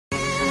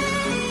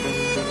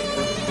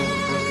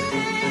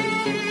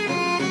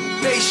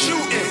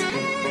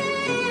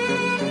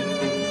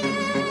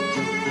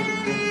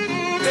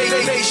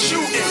They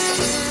shooting.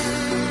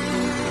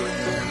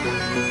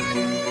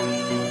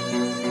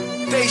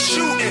 They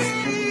shooting.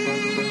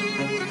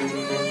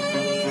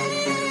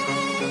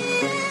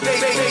 They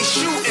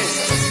shooting.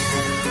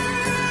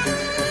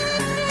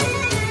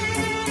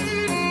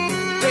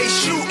 They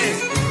shooting.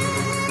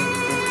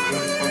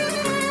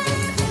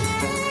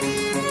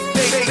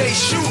 They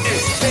shooting.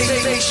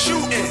 They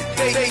shooting.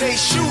 They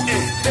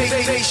shooting.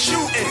 They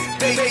shooting.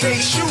 They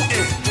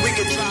shooting. We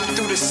can drive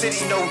through the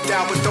city, no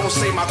doubt, but don't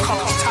say my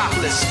car's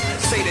topless.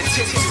 Say the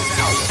titties is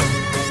out.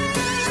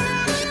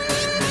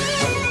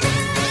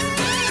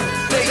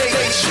 They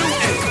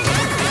shooting.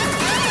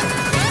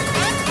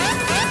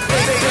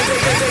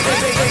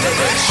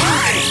 They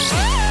shooting.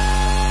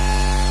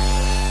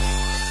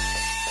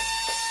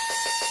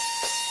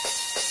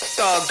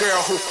 The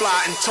girl who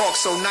fly and talk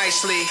so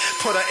nicely,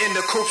 put her in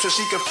the coupe so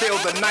she can feel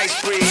the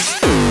nice breeze.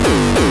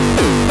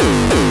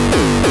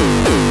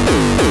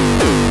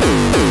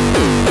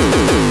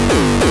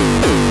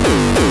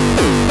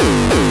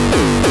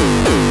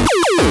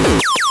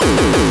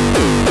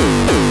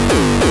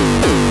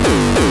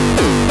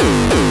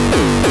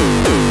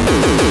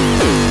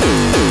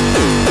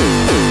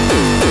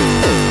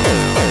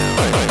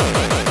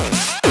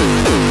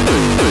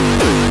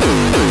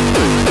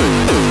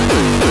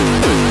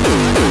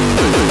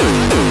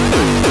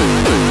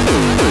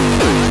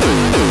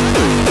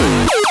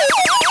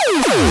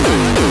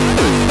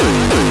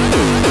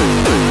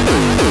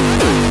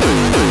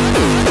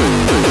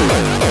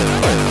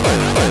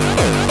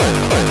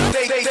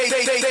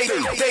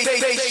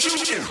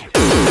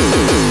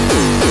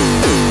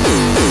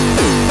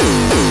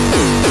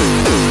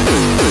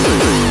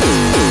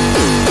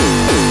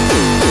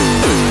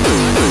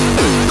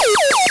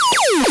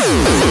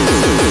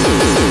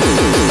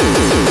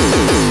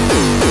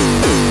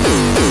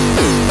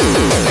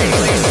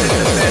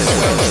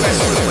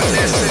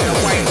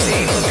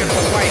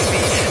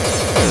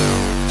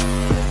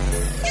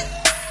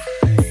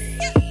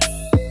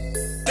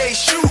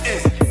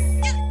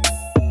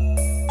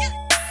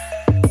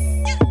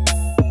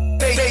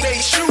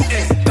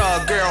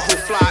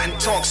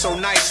 So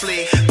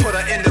nicely, put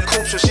her in the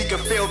coupe so she can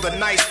feel the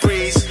nice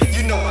breeze.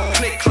 You know I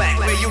click clack,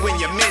 where you and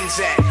your men's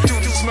at? Do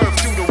the smurf,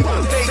 do the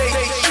one. They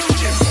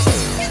shooting.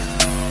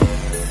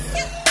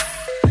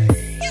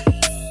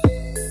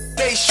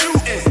 They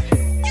shooting.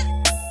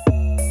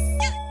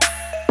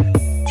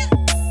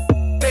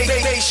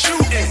 They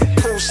shooting.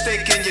 Pool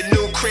stick in your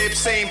new crib,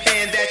 same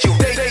hand that you.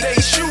 They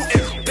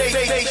shooting.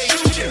 They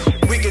shooting.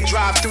 We can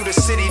drive through the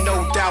city,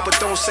 no doubt, but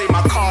don't say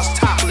my car's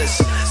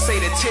topless. Say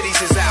the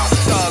titties is out.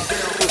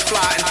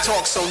 Fly and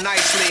talk so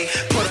nicely,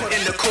 put her in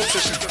the coupe so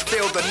she can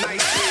feel the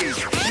nice breeze.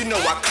 You know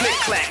I click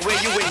clack, where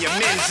you and your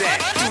men's at?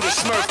 Do the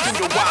smurf, do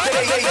the wop.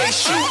 They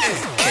shooting.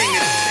 King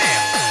of the town,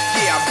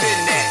 yeah I've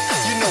been there.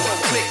 You know I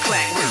click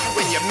clack, where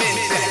you and your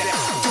men's at?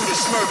 Do the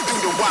smurf, do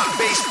the wop.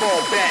 Baseball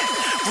bat,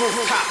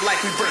 rooftop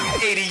like we bring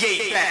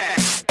 88 back.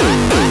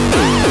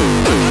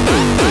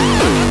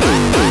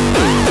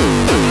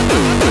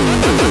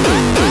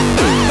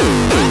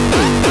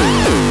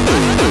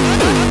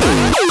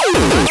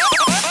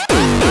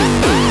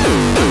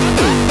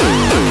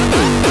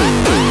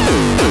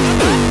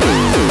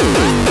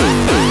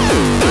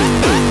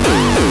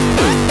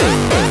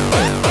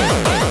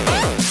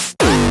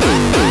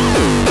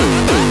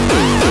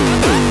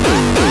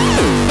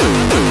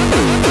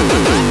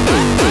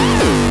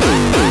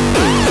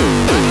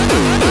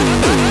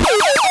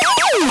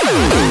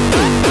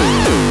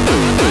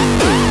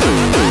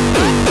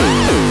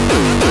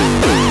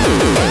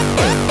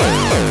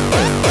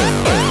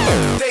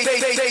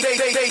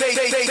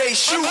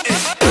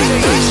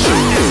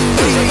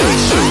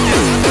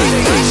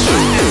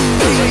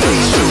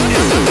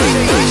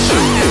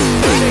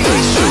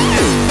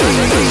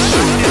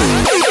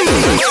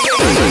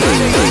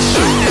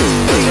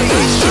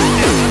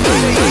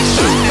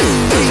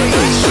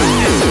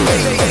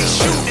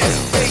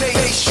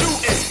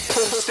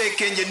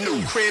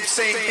 Crib,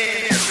 same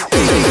hand.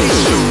 They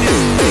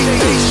shooting. They shooting.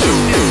 They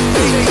shooting.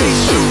 They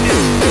shooting. They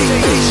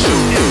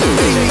shooting. They shooting.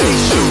 They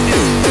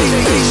shooting.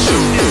 They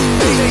shooting.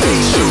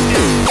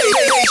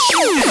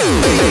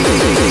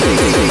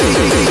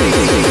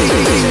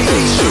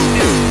 They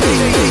shooting.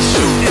 They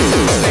shooting.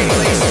 Stay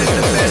laced in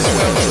the best,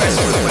 well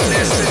dressed with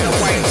finesse in a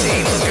white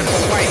tee, looking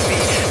for wifey.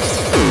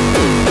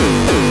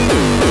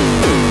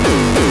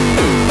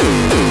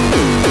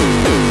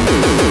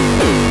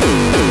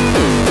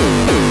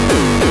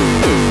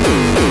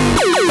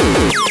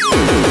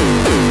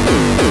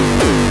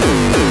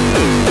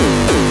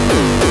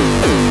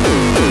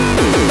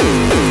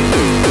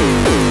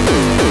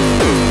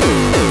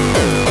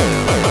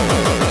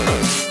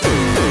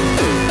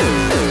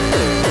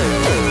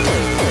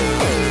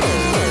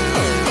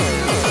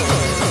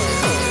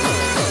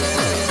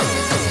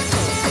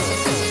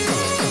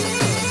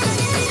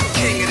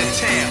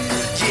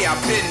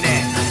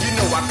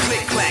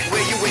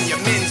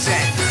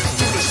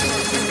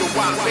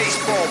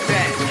 Baseball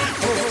bat,